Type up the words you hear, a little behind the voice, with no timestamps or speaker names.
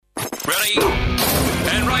Ready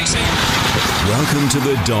and racing. Welcome to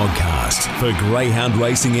the Dogcast for Greyhound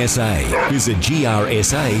Racing SA. Visit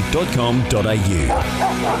grsa.com.au.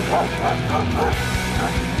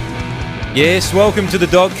 Yes, welcome to the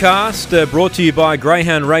Dogcast, brought to you by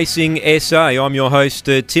Greyhound Racing SA. I'm your host,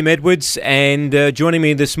 Tim Edwards, and joining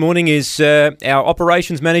me this morning is our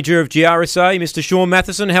Operations Manager of GRSA, Mr. Shaun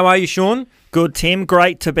Mathieson. How are you, Shaun? Good, Tim.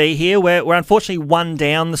 Great to be here. We're unfortunately one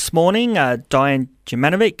down this morning. Diane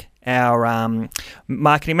Jumanovic, our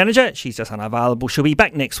marketing manager, she's just unavailable. She'll be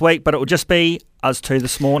back next week, but it will just be us two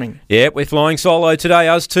this morning. Yeah, we're flying solo today,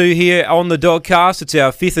 us two here on the Dogcast. It's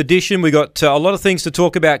our 5th edition. We got a lot of things to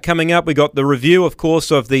talk about coming up. We got the review, of course,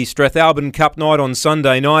 of the Strathalbyn Cup night on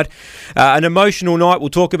Sunday night. An emotional night. We'll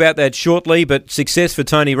talk about that shortly, but success for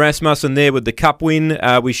Tony Rasmussen there with the Cup win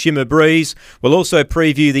with Shima Breeze. We'll also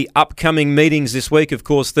preview the upcoming meetings this week, of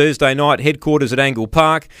course, Thursday night, headquarters at Angle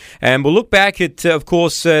Park. And we'll look back at, of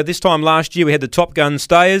course, this time last year we had the Top Gun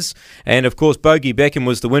Stayers, and, of course, Bogey Beckham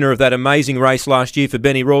was the winner of that amazing race last year for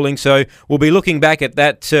Benny Rawling, so we'll be looking back at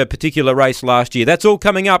that particular race last year. That's all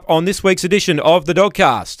coming up on this week's edition of the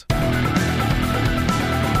Dogcast.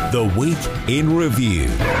 The Week in Review.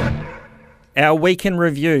 Our Week in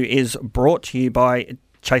Review is brought to you by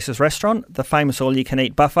Chaser's Restaurant, the famous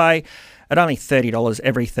all-you-can-eat buffet at only $30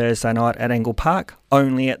 every Thursday night at Angle Park,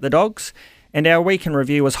 only at the Dogs. And our Week in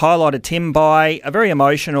Review was highlighted, Tim, by a very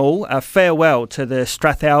emotional farewell to the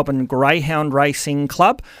Strathalbyn Greyhound Racing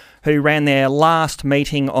Club, who ran their last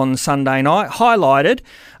meeting on Sunday night, highlighted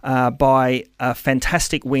by a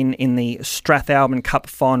fantastic win in the Strathalbyn Cup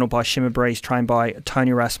final by Shima Breeze, trained by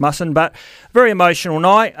Tony Rasmussen. But very emotional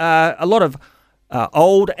night, a lot of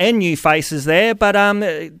old and new faces there, but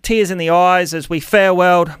tears in the eyes as we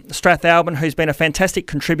farewelled Strathalbyn, who's been a fantastic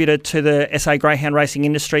contributor to the SA Greyhound racing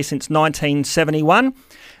industry since 1971.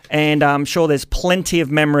 And I'm sure there's plenty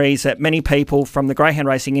of memories that many people from the greyhound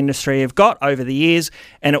racing industry have got over the years.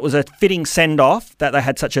 And it was a fitting send-off that they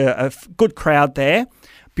had such a good crowd there,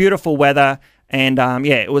 beautiful weather. And,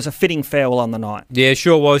 it was a fitting farewell on the night. Yeah,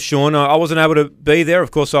 sure was, Shaun. I wasn't able to be there. Of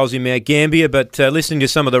course, I was in Mount Gambier, but listening to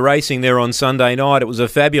some of the racing there on Sunday night, it was a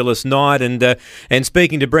fabulous night. And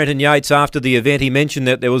speaking to Brenton Yates after the event, he mentioned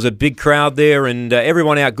that there was a big crowd there, and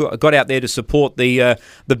everyone got out there to support the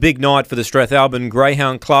big night for the Strathalbyn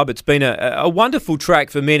Greyhound Club. It's been a wonderful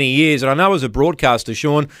track for many years. And I know as a broadcaster,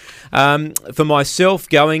 Shaun, for myself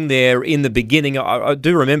going there in the beginning, I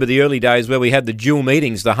do remember the early days where we had the dual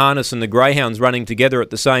meetings, the harness and the greyhounds running together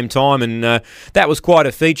at the same time, and that was quite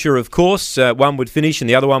a feature, of course. One would finish and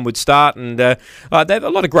the other one would start, and they have a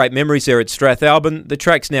lot of great memories there at Strathalbyn. The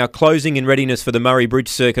track's now closing in readiness for the Murray Bridge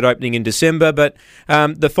Circuit opening in December, but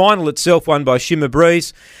the final itself won by Shima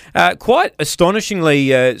Breeze. Quite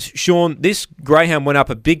astonishingly, Shaun, this greyhound went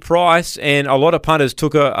up a big price, and a lot of punters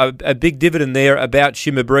took a big dividend there about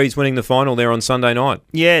Shima Breeze winning the final there on Sunday night.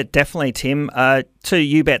 Yeah, definitely, Tim. To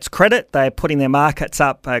UBET's credit, they're putting their markets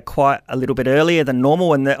up quite a little bit earlier than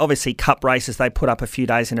normal, and obviously Cup races they put up a few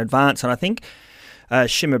days in advance, and I think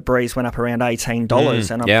Shima Breeze went up around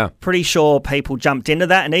 $18, and I'm pretty sure people jumped into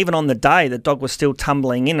that, and even on the day the dog was still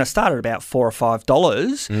tumbling in. It started about $4 or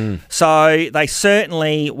 $5, so they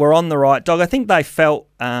certainly were on the right dog. I think they felt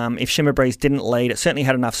if Shima Breeze didn't lead, it certainly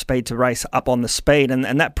had enough speed to race up on the speed,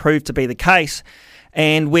 and that proved to be the case.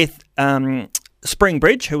 And with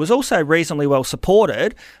Springbridge, who was also reasonably well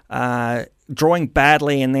supported, drawing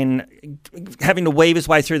badly and then having to weave his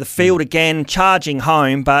way through the field again, charging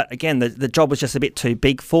home. But again, the job was just a bit too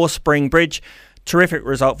big for Springbridge. Terrific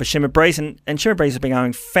result for Shima Breeze. And Shima Breeze has been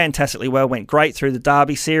going fantastically well, went great through the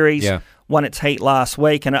Derby Series. Yeah. Won its heat last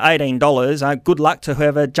week, and at $18, good luck to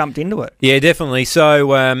whoever jumped into it. Yeah, definitely. So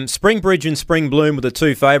Springbridge and Spring Bloom were the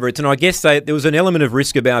two favourites, and I guess there was an element of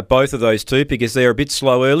risk about both of those two because they're a bit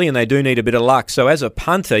slow early and they do need a bit of luck. So as a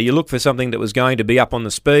punter, you look for something that was going to be up on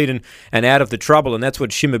the speed and out of the trouble, and that's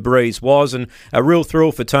what Shima Breeze was. And a real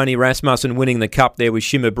thrill for Tony Rasmussen winning the Cup there with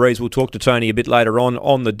Shima Breeze. We'll talk to Tony a bit later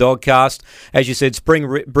on the Dogcast. As you said,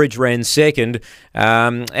 Springbridge ran second,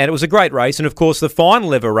 and it was a great race. And of course, the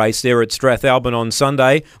final ever race there at Strathalbyn on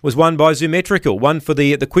Sunday was won by Zoometrical, one for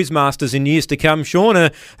the Quizmasters in years to come.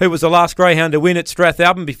 Shaun, who was the last greyhound to win at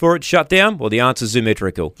Strathalbyn before it shut down? Well, the answer's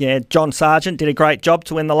Zoometrical. Yeah, John Sargent did a great job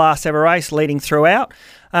to win the last ever race, leading throughout.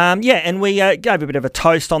 And we gave a bit of a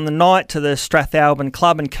toast on the night to the Strathalbyn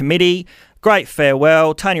Club and Committee. Great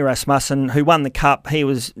farewell. Tony Rasmussen, who won the Cup, he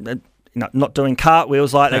was not doing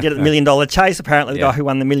cartwheels like they did at the $1 Million Chase, apparently the guy who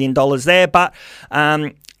won the $1 million there. But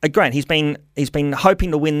Grant, he's been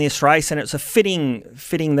hoping to win this race, and it's a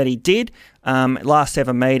fitting that he did. Last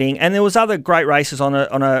ever meeting, and there was other great races on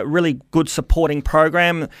a really good supporting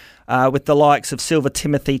program, with the likes of Silver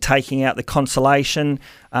Timothy taking out the Consolation.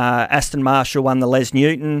 Aston Marshall won the Les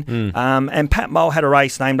Newton, and Pat Mole had a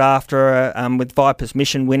race named after her, with Viper's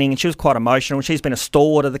Mission winning, and she was quite emotional. She's been a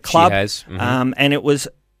stalwart of the club. She has, and it was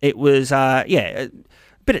a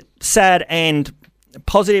bit sad and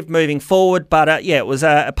positive moving forward, but it was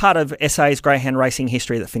a part of SA's Greyhound racing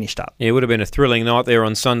history that finished up. Yeah, it would have been a thrilling night there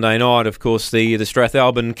on Sunday night. Of course, the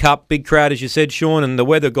Strathalbyn Cup, big crowd, as you said, Shaun, and the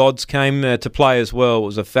weather gods came to play as well. It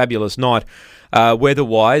was a fabulous night.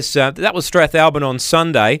 Weather-wise. That was Strathalbyn on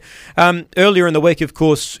Sunday. Earlier in the week, of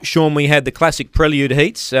course, Shaun, we had the classic Prelude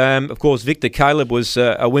heats. Of course, Victor Caleb was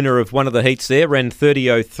a winner of one of the heats there, ran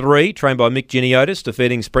 30.03, trained by Mick Giniotis,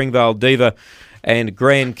 defeating Springvale Diva and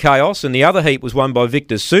Grand Chaos. And the other heat was won by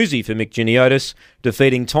Victor Susie for Mick Giniotis,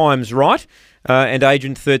 defeating Times Right and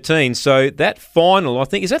Agent 13. So that final, I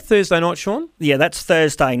think, is that Thursday night, Shaun? Yeah, that's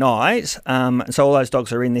Thursday night. So all those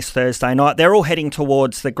dogs are in this Thursday night. They're all heading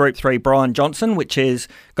towards the Group 3 Brian Johnson, which is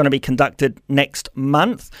going to be conducted next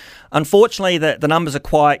month. Unfortunately, the numbers are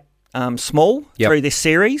quite small through this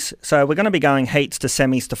series. So we're going to be going heats to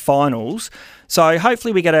semis to finals. So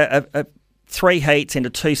hopefully we get a 3 heats into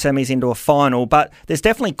 2 semis into a final, but there's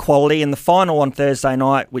definitely quality in the final on Thursday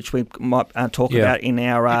night, which we might talk about in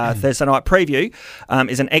our Thursday night preview,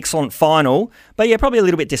 is an excellent final. But probably a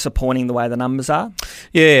little bit disappointing the way the numbers are.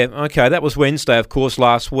 Yeah, okay, that was Wednesday, of course,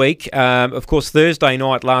 last week. Of course, Thursday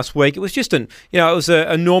night last week, it was just it was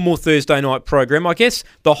a normal Thursday night program. I guess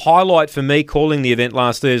the highlight for me calling the event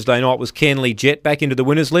last Thursday night was Kenley Jet back into the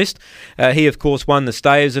winners list. He, of course, won the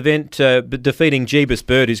Stayers event, defeating Jeebus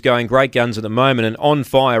Bird, who's going great guns at the moment, and On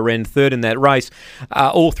Fire ran third in that race.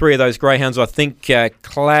 All 3 of those greyhounds, I think,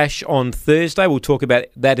 clash on Thursday. We'll talk about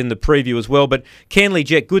that in the preview as well. But Kenley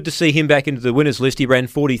Jet, good to see him back into the winners list. He ran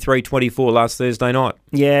 43.24 last Thursday night.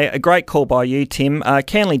 Yeah, a great call by you, Tim.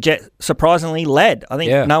 Kenley Jet surprisingly led. I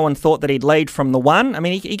think no one thought that he'd lead from the 1. I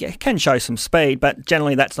mean, he can show some speed, but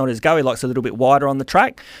generally that's not his go. He likes a little bit wider on the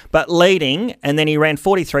track. But leading, and then he ran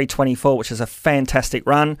 43.24, which is a fantastic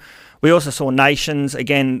run. We also saw Nations,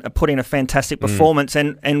 again, put in a fantastic performance,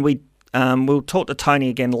 and we'll talk to Tony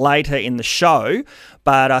again later in the show,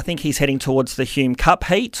 but I think he's heading towards the Hume Cup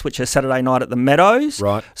heats, which are Saturday night at the Meadows.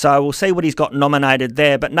 Right. So we'll see what he's got nominated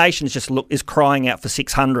there, but Nations is crying out for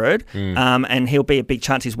 600, and he'll be a big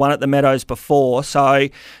chance. He's won at the Meadows before, so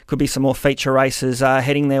could be some more feature races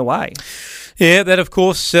heading their way. Yeah, that, of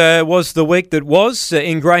course, was the week that was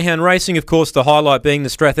in Greyhound Racing. Of course, the highlight being the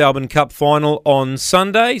Strathalbyn Cup final on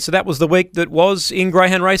Sunday. So that was the week that was in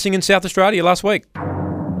Greyhound Racing in South Australia last week.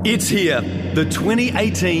 It's here, the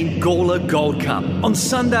 2018 Gawler Gold Cup on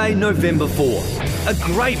Sunday, November 4. A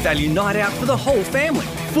great value night out for the whole family,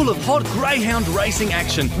 full of hot greyhound racing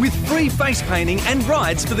action with free face painting and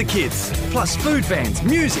rides for the kids, plus food vans,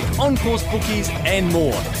 music, on-course bookies and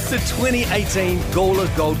more. The 2018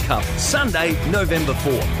 Gawler Gold Cup, Sunday, November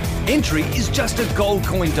 4. Entry is just a gold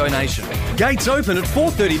coin donation. Gates open at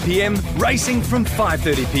 4:30pm, racing from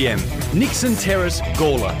 5:30pm. Nixon Terrace,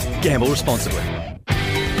 Gawler. Gamble responsibly.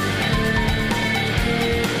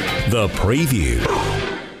 The Preview.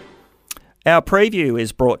 Our preview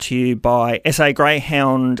is brought to you by SA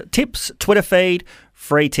Greyhound Tips, Twitter feed,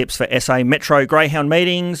 free tips for SA Metro Greyhound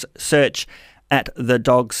meetings. Search at The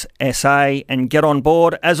Dogs SA and get on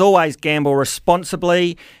board. As always, gamble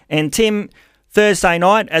responsibly. And Tim, Thursday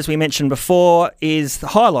night, as we mentioned before, is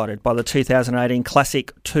highlighted by the 2018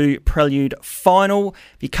 Classic 2 Prelude Final.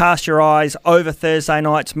 If you cast your eyes over Thursday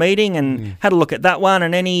night's meeting and had a look at that one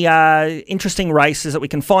and any interesting races that we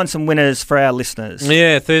can find some winners for our listeners.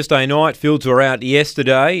 Yeah, Thursday night, fields were out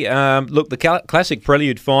yesterday. Look, the Classic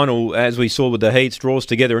Prelude Final, as we saw with the heats, draws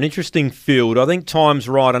together an interesting field. I think Time's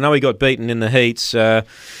right. I know he got beaten in the heats.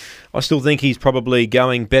 I still think he's probably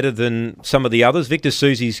going better than some of the others. Victor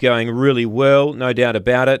Susie's going really well, no doubt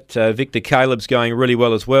about it. Victor Caleb's going really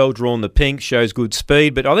well as well, drawn the pink, shows good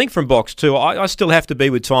speed. But I think from box 2, I still have to be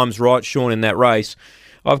with Time's Right, Shaun, in that race.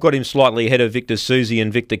 I've got him slightly ahead of Victor Susie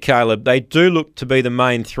and Victor Caleb. They do look to be the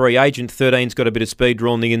main 3. Agent 13's got a bit of speed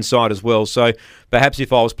drawn the inside as well. So perhaps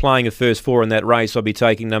if I was playing a first 4 in that race, I'd be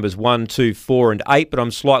taking numbers 1, 2, 4 and 8, but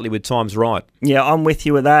I'm slightly with Time's Right. Yeah, I'm with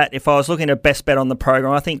you with that. If I was looking at best bet on the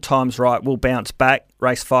program, I think Time's Right will bounce back.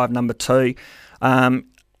 Race 5, number 2.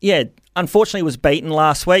 Unfortunately was beaten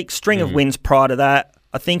last week. String of wins prior to that.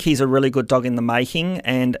 I think he's a really good dog in the making,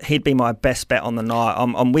 and he'd be my best bet on the night.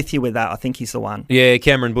 I'm with you with that. I think he's the one. Yeah,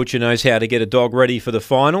 Cameron Butcher knows how to get a dog ready for the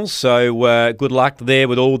finals, so good luck there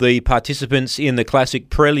with all the participants in the Classic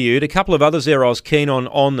Prelude. A couple of others there I was keen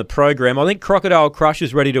on the program. I think Crocodile Crush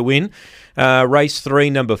is ready to win. Race 3,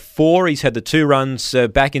 number 4. He's had the 2 runs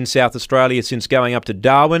back in South Australia since going up to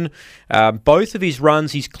Darwin. Both of his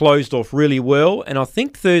runs he's closed off really well, and I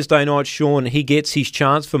think Thursday night, Shaun, he gets his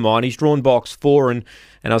chance for mine. He's drawn box 4, and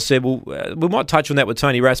I said, well, we might touch on that with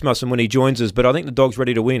Tony Rasmussen when he joins us, but I think the dog's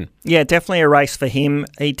ready to win. Yeah, definitely a race for him.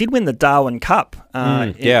 He did win the Darwin Cup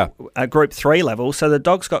at Group 3 level, so the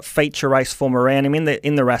dog's got feature race form around him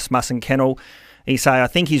in the Rasmussen kennel. I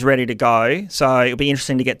think he's ready to go, so it'll be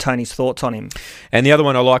interesting to get Tony's thoughts on him. And the other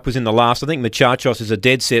one I like was in the last. I think Muchachos is a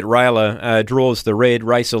dead set railer, draws the red,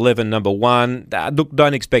 race 11, number 1. Look,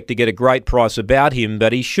 don't expect to get a great price about him,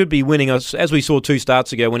 but he should be winning us, as we saw 2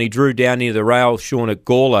 starts ago when he drew down near the rail, Shaun, at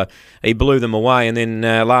Gawler. He blew them away, and then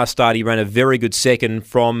last start he ran a very good second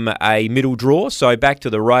from a middle draw, so back to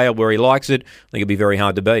the rail where he likes it. I think it'll be very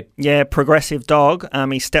hard to beat. Yeah, progressive dog.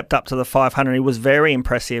 He stepped up to the 500. He was very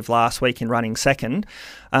impressive last week in running second.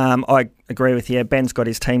 I agree with you. Ben's got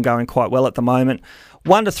his team going quite well at the moment.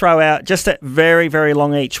 One to throw out, just at very, very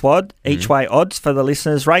long each way odds for the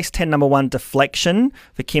listeners. Race 10, number 1, Deflection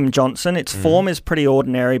for Kim Johnson. Its form is pretty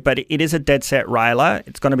ordinary, but it is a dead set railer.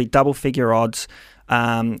 It's going to be double figure odds.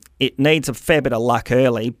 It needs a fair bit of luck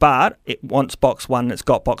early, but it wants box 1. It's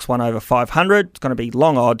got box 1 over 500. It's going to be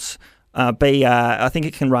long odds. I think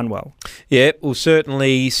it can run well. Yeah, we'll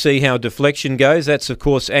certainly see how Deflection goes. That's, of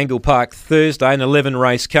course, Angle Park Thursday, an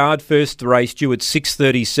 11-race card. First race due at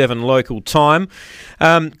 6:37 local time.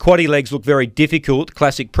 Quaddie legs look very difficult.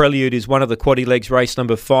 Classic Prelude is one of the quaddie legs, race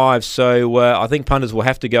number 5. So I think punters will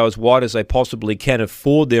have to go as wide as they possibly can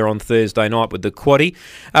afford there on Thursday night with the quaddie.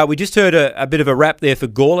 We just heard a bit of a wrap there for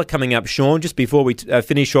Gawler coming up, Shaun, just before we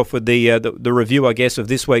finish off with the review, I guess, of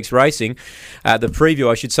this week's racing. The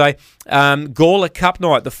preview, I should say. Gawler Cup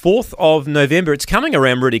night, the 4th of November. It's coming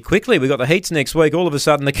around really quickly. We've got the heats next week. All of a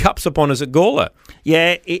sudden, the Cup's upon us at Gawler.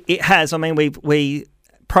 Yeah, it has. I mean, we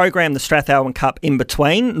programmed the Strathalbyn Cup in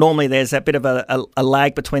between. Normally, there's a bit of a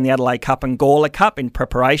lag between the Adelaide Cup and Gawler Cup in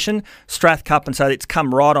preparation. Strath Cup, and so it's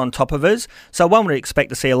come right on top of us. So one would expect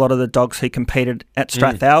to see a lot of the dogs who competed at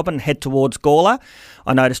Strathalbyn head towards Gawler.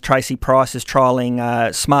 I noticed Tracy Price is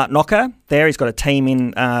trialling Smart Knocker there. He's got a team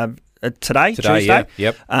in today, Tuesday.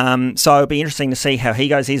 Yeah, yep. So it'll be interesting to see how he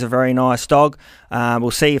goes. He's a very nice dog. We'll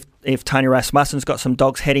see if Tony Rasmussen's got some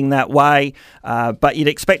dogs heading that way. But you'd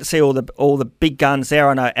expect to see all the big guns there.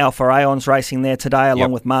 I know Alpha Aeon's racing there today,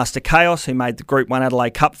 along with Master Chaos, who made the Group 1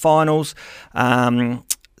 Adelaide Cup finals.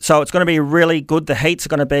 So it's going to be really good. The heats are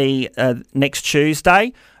going to be next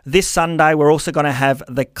Tuesday. This Sunday, we're also going to have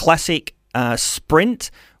the Classic Sprint,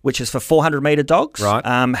 which is for 400-metre dogs.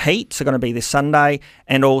 Right. Heats are going to be this Sunday,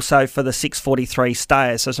 and also for the 6:43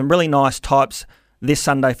 stayers. So some really nice types this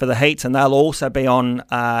Sunday for the heats, and they'll also be on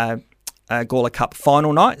Gawler Cup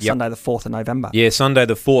final night, Sunday the 4th of November. Yeah, Sunday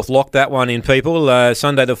the 4th. Lock that one in, people.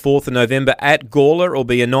 Sunday the 4th of November at Gawler. It'll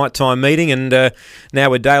be a nighttime meeting, and now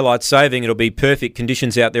with daylight saving, it'll be perfect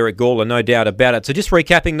conditions out there at Gawler, no doubt about it. So just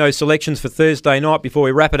recapping those selections for Thursday night before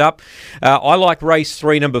we wrap it up. I like race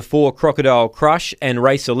 3, number 4, Crocodile Crush, and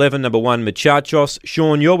race 11, number 1, Muchachos.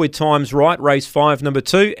 Shaun, you're with times right, race 5, number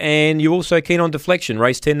 2, and you're also keen on Deflection,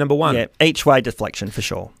 race 10, number 1. Yeah, each way Deflection for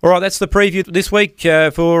sure. All right, that's the preview this week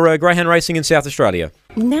for Greyhound Racing in South Australia.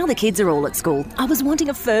 Now the kids are all at school, I was wanting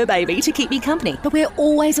a fur baby to keep me company, but we're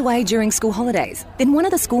always away during school holidays. Then one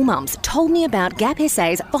of the school mums told me about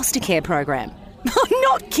GRSA's foster care program.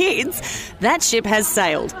 Not kids! That ship has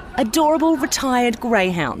sailed. Adorable retired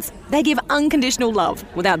greyhounds. They give unconditional love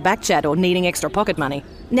without backchat or needing extra pocket money.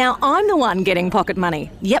 Now I'm the one getting pocket money.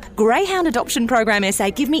 Yep, Greyhound Adoption Program SA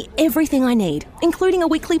give me everything I need, including a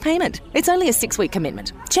weekly payment. It's only a 6-week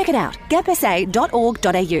commitment. Check it out,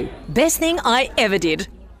 gapsa.org.au. Best thing I ever did.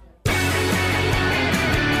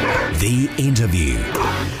 The interview.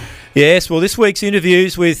 Yes, well, this week's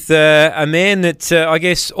interview's with a man that I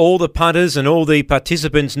guess all the punters and all the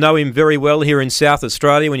participants know him very well here in South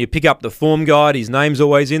Australia. When you pick up the form guide, his name's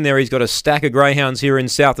always in there. He's got a stack of greyhounds here in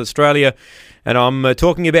South Australia. And I'm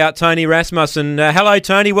talking about Tony Rasmussen. Hello,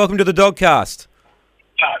 Tony. Welcome to the Dogcast.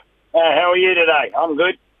 How are you today? I'm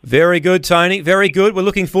good. Very good, Tony. Very good. We're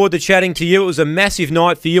looking forward to chatting to you. It was a massive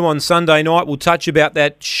night for you on Sunday night. We'll touch about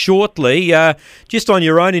that shortly. Just on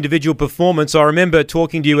your own individual performance, I remember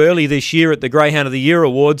talking to you early this year at the Greyhound of the Year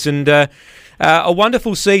Awards, and A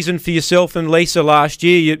wonderful season for yourself and Lisa last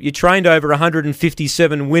year. You trained over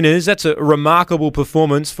 157 winners. That's a remarkable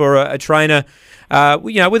performance for a trainer,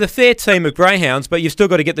 with a fair team of greyhounds, but you've still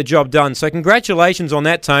got to get the job done. So congratulations on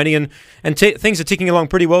that, Tony, and things are ticking along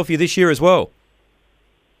pretty well for you this year as well.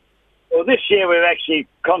 Well, this year we've actually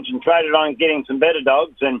concentrated on getting some better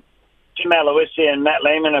dogs, and Jim Aloisi and Matt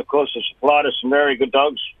Lehman, of course, have supplied us some very good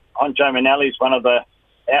dogs. Honcho Manelli's one of the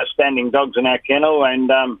outstanding dogs in our kennel,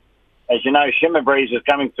 and as you know, Shima Breeze is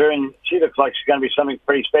coming through, and she looks like she's going to be something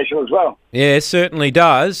pretty special as well. Yeah, it certainly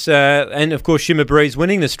does. And, of course, Shima Breeze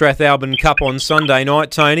winning the Strathalbyn Cup on Sunday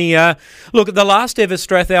night, Tony. Look, the last ever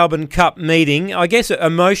Strathalbyn Cup meeting, I guess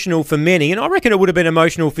emotional for many, and I reckon it would have been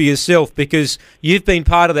emotional for yourself because you've been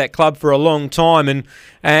part of that club for a long time. And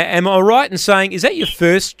am I right in saying, is that your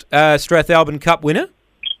first Strathalbyn Cup winner?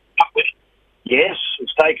 Yes,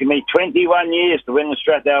 it's taken me 21 years to win the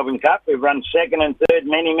Strathalbyn Cup. We've run second and third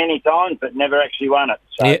many, many times, but never actually won it.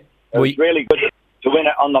 So it was really good to win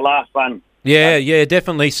it on the last one. Yeah,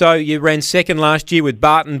 definitely. So you ran second last year with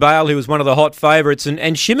Barton Bale, who was one of the hot favourites,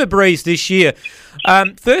 and Shima Breeze this year.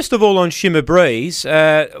 First of all, on Shima Breeze,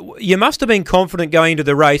 you must have been confident going into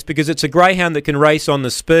the race because it's a greyhound that can race on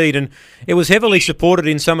the speed, and it was heavily supported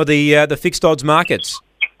in some of the fixed odds markets.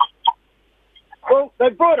 Well, they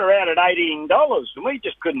brought her out at $18, and we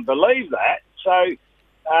just couldn't believe that. So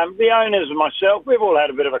the owners and myself, we've all had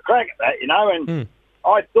a bit of a crack at that, and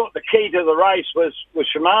I thought the key to the race was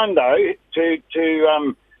Shimando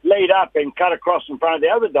to lead up and cut across in front of the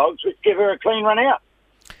other dogs, which give her a clean run out.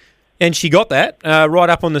 And she got that right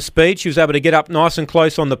up on the speed. She was able to get up nice and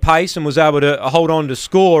close on the pace and was able to hold on to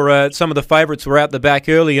score. Some of the favourites were out the back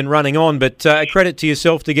early and running on, but a credit to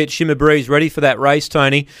yourself to get Shima Breeze ready for that race,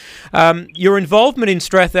 Tony. Your involvement in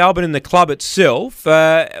Strathalbyn and the club itself,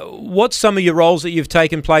 what's some of your roles that you've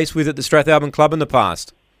taken place with at the Strathalbyn Club in the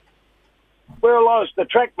past? Well, I was the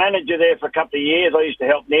track manager there for a couple of years. I used to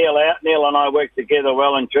help Neil out. Neil and I worked together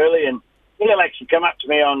well and truly, and Neil actually came up to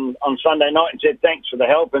me on Sunday night and said thanks for the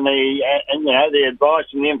help and the advice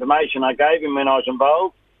and the information I gave him when I was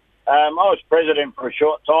involved. I was president for a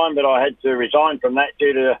short time, but I had to resign from that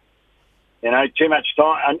due to too much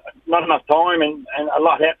time, not enough time, and a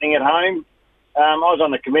lot happening at home. I was on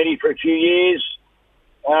the committee for a few years,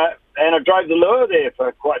 and I drove the lure there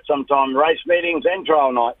for quite some time, race meetings and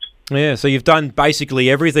trial nights. Yeah, so you've done basically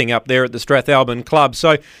everything up there at the Strathalbyn Club.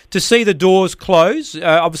 So to see the doors close,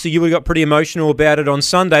 obviously you would have got pretty emotional about it on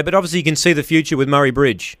Sunday, but obviously you can see the future with Murray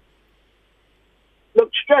Bridge. Look,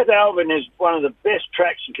 Strathalbyn is one of the best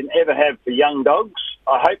tracks you can ever have for young dogs.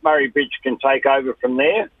 I hope Murray Bridge can take over from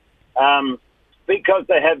there. Because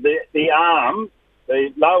they have the arm,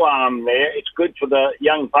 the low arm there, it's good for the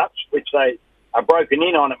young pups, which they are broken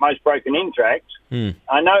in on at most broken in tracks.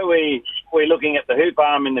 I know we're looking at the hoop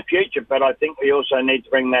arm in the future, but I think we also need to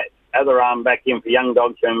bring that other arm back in for young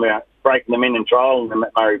dogs when we're breaking them in and trialling them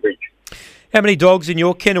at Murray Bridge. How many dogs in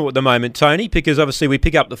your kennel at the moment, Tony? Because obviously we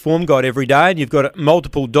pick up the form guide every day and you've got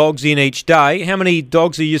multiple dogs in each day. How many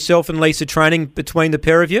dogs are yourself and Lisa training between the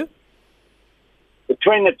pair of you?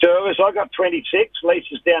 Between the two of us, I've got 26.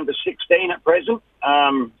 Lisa's down to 16 at present.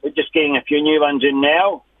 We're just getting a few new ones in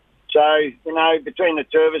now. So, between the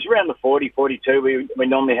two of us, around the 40, 42 we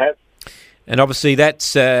normally have. And obviously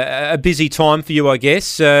that's a busy time for you, I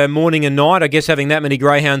guess, morning and night. I guess having that many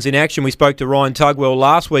greyhounds in action. We spoke to Ryan Tugwell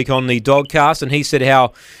last week on the Dogcast, and he said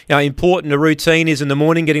how important a routine is in the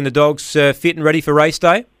morning, getting the dogs fit and ready for race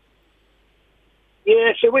day.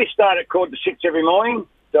 Yeah, so we start at 5:45 every morning.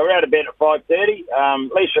 So we're out of bed at 5:30.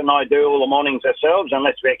 Lisa and I do all the mornings ourselves,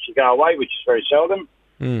 unless we actually go away, which is very seldom.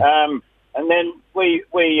 And then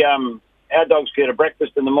our dogs get a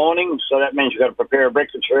breakfast in the morning, so that means you've got to prepare a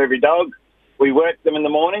breakfast for every dog. We work them in the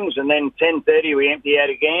mornings, and then 10:30 we empty out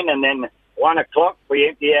again, and then 1 o'clock we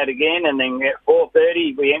empty out again, and then at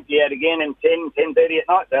 4:30 we empty out again, and 10:30 at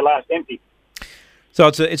night they're last empty. So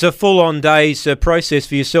it's a full-on day's process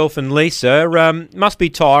for yourself and Lisa. Must be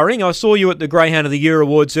tiring. I saw you at the Greyhound of the Year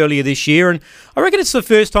Awards earlier this year, and I reckon it's the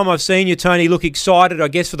first time I've seen you, Tony, look excited, I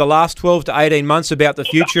guess, for the last 12 to 18 months about the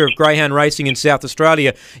future of greyhound racing in South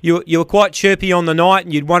Australia. You were quite chirpy on the night,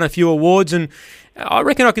 and you'd won a few awards, and I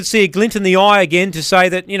reckon I could see a glint in the eye again to say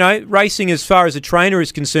that, racing as far as a trainer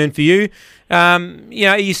is concerned for you,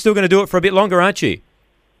 you're still going to do it for a bit longer, aren't you?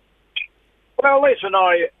 Well, Lisa and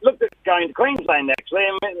I looked at going to Queensland, actually,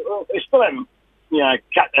 and we still haven't,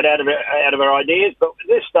 cut that out of our ideas. But at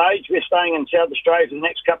this stage, we're staying in South Australia for the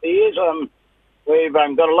next couple of years. We've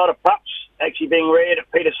got a lot of pups actually being reared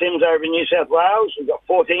at Peter Sims over in New South Wales. We've got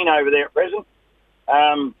 14 over there at present.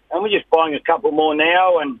 And we're just buying a couple more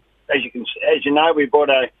now. And as you know, we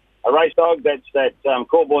bought a a race dog. That's that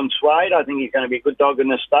Corborn Suede. I think he's going to be a good dog in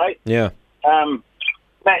this state. Yeah.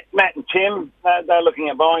 Matt and Tim, they're looking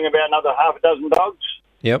at buying about another half a dozen dogs.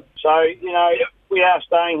 Yep. So, we are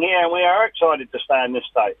staying here and we are excited to stay in this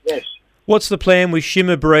state, yes. What's the plan with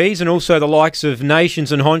Shima Breeze and also the likes of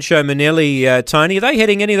Nations and Honcho Manelli, Tony? Are they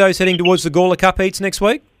any of those heading towards the Gawler Cup heats next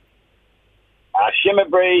week? Shima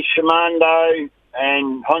Breeze, Shimando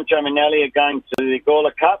and Honcho Manelli are going to the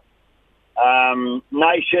Gawler Cup.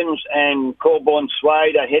 Nations and Corborn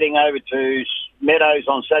Suede are heading over to Meadows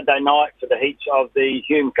on Saturday night for the heats of the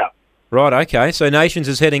Hume Cup. Right, okay. So Nations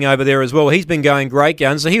is heading over there as well. He's been going great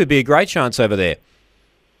guns, so he would be a great chance over there.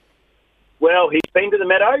 Well, he's been to the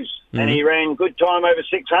Meadows and he ran good time over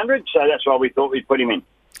 600, so that's why we thought we'd put him in.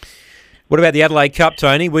 What about the Adelaide Cup,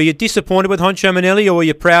 Tony? Were you disappointed with Honcho Manelli or were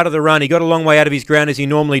you proud of the run? He got a long way out of his ground as he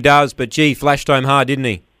normally does, but gee, flashed home hard, didn't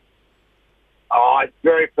he? Oh, I'm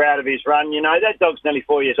very proud of his run. That dog's nearly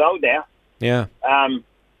 4 years old now. Yeah.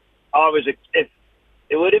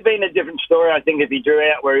 It would have been a different story, I think, if he drew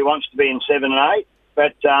out where he wants to be in 7 and 8.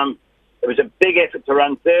 But it was a big effort to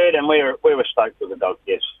run third, and we were stoked with the dog,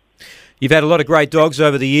 yes. You've had a lot of great dogs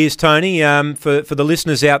over the years, Tony. For the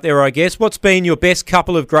listeners out there, I guess, what's been your best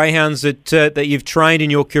couple of greyhounds that you've trained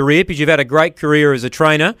in your career? Because you've had a great career as a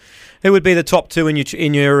trainer. Who would be the top two in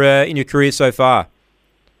your career so far?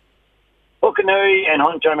 Hukanui and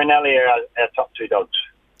Honcho Manelli are our top two dogs.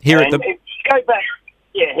 Here at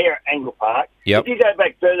Angle Park. Yep. If you go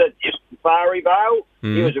back further, just Fari Vale,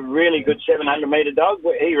 he was a really good 700-metre dog.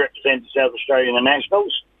 He represented South Australia in the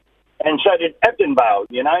Nationals. And so did Abden Vale,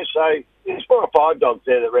 so there's 4 or 5 dogs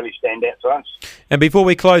there that really stand out to us. And before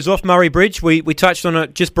we close off, Murray Bridge, we touched on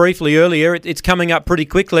it just briefly earlier. It's coming up pretty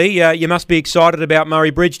quickly. You must be excited about Murray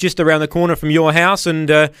Bridge, just around the corner from your house, and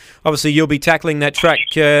obviously you'll be tackling that track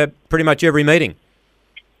pretty much every meeting.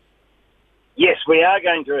 Yes, we are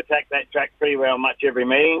going to attack that track pretty well much every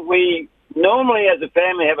meeting. We normally, as a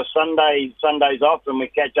family, have a Sundays off and we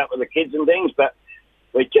catch up with the kids and things, but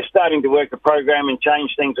we're just starting to work a program and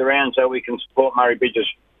change things around so we can support Murray Bridge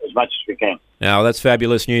as much as we can. Now, that's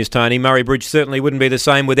fabulous news, Tony. Murray Bridge certainly wouldn't be the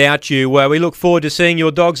same without you. We look forward to seeing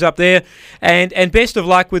your dogs up there, and best of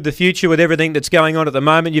luck with the future with everything that's going on at the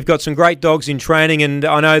moment. You've got some great dogs in training, and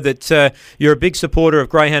I know that you're a big supporter of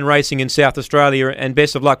Greyhound Racing in South Australia, and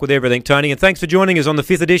best of luck with everything, Tony. And thanks for joining us on the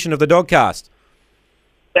 5th edition of the Dogcast.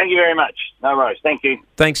 Thank you very much. No worries. Thank you.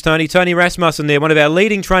 Thanks, Tony. Tony Rasmussen there, one of our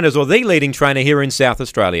leading trainers, or the leading trainer here in South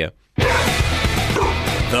Australia. The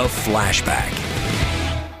Flashback.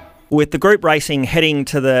 With the group racing heading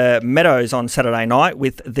to the Meadows on Saturday night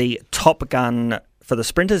with the Top Gun for the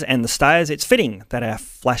sprinters and the stayers, it's fitting that our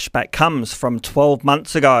flashback comes from 12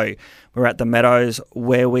 months ago. We're at the Meadows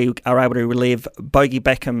where we are able to relive Bogey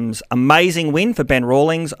Beckham's amazing win for Ben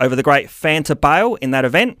Rawlings over the great Fanta Bale in that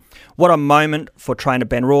event. What a moment for trainer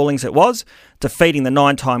Ben Rawlings it was, defeating the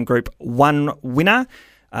 9-time Group 1 winner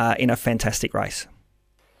in a fantastic race.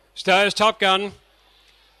 Stayers Top Gun.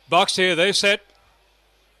 Box here, they're set.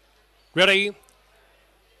 Ready.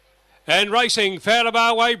 And racing,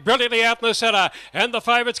 Fairbar way brilliantly out in the centre. And the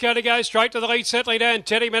favourite's going to go straight to the lead, settling down.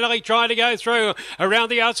 Teddy Manelli trying to go through. Around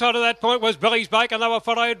the outside of that point was Billy's Bacon. They were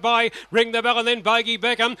followed by Ring the Bell and then Bogey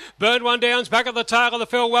Beckham. Burned one down, back at the tail of the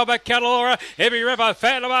field. Well back, Catalora. Heavy River.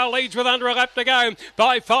 Fairbar leads with under a lap to go.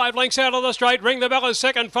 By 5 lengths out of the straight. Ring the Bell is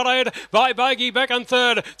second, followed by Bogey Beckham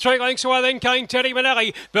third. 3 lengths away then came Teddy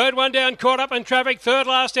Manelli. Burned one down, caught up in traffic. Third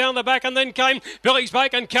last down the back and then came Billy's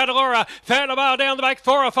Bacon, Catalora. Fairbar down the back,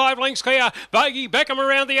 4 or 5 lengths clear. Bogey Beckham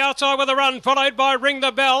around the outside with a run, followed by Ring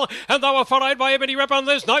the Bell, and they were followed by Ebony Ripon.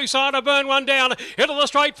 There's no sign of Burn one down. Into the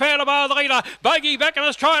straight, Fairbar the leader. Bogey Beckham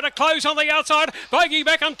is trying to close on the outside. Bogey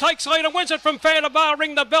Beckham takes lead and wins it from Fairbar.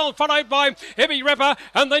 Ring the Bell, followed by Ebony Ripper,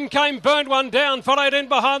 and then came Burn one down, followed in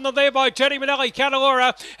behind them there by Teddy Manelli,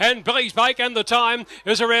 Catalora, and Billy's Bacon. The time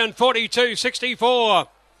is around 42.64.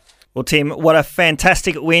 Well, Tim, what a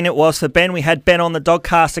fantastic win it was for Ben. We had Ben on the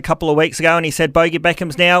Dogcast a couple of weeks ago and he said Bogey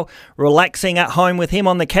Beckham's now relaxing at home with him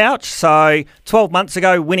on the couch. So 12 months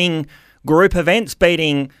ago, winning group events,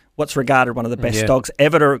 beating what's regarded one of the best dogs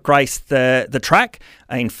ever to grace the track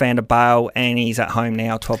in Fanta Bale, and he's at home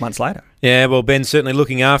now 12 months later. Yeah, well, Ben's certainly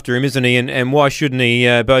looking after him, isn't he? And why shouldn't he?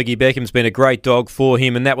 Bogey Beckham's been a great dog for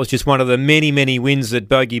him, and that was just one of the many, many wins that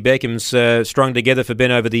Bogey Beckham's strung together for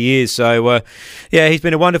Ben over the years. So, he's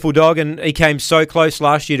been a wonderful dog, and he came so close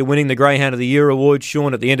last year to winning the Greyhound of the Year award,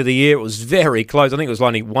 Shaun, at the end of the year. It was very close. I think it was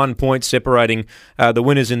only 1 point separating the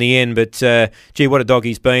winners in the end, but gee, what a dog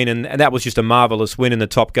he's been, and that was just a marvellous win in the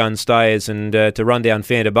Top Gun Stayers, and to run down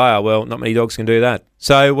Fanta Bale, well, not many dogs can do that.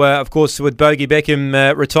 So, of course, with Bogey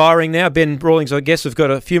Beckham retiring now, Ben Rawlings, I guess, have got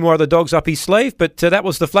a few more other dogs up his sleeve. But that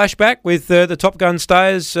was the flashback with the Top Gun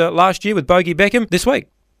stayers last year with Bogey Beckham this week.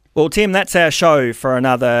 Well, Tim, that's our show for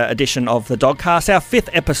another edition of the Dogcast, our 5th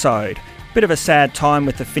episode. Bit of a sad time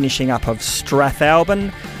with the finishing up of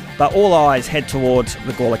Strathalbyn, but all eyes head towards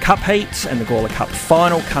the Gawler Cup heats and the Gawler Cup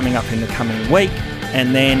final coming up in the coming week,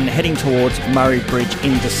 and then heading towards Murray Bridge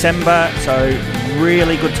in December. So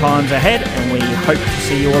really good times ahead, and we hope to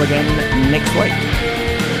see you all again next week.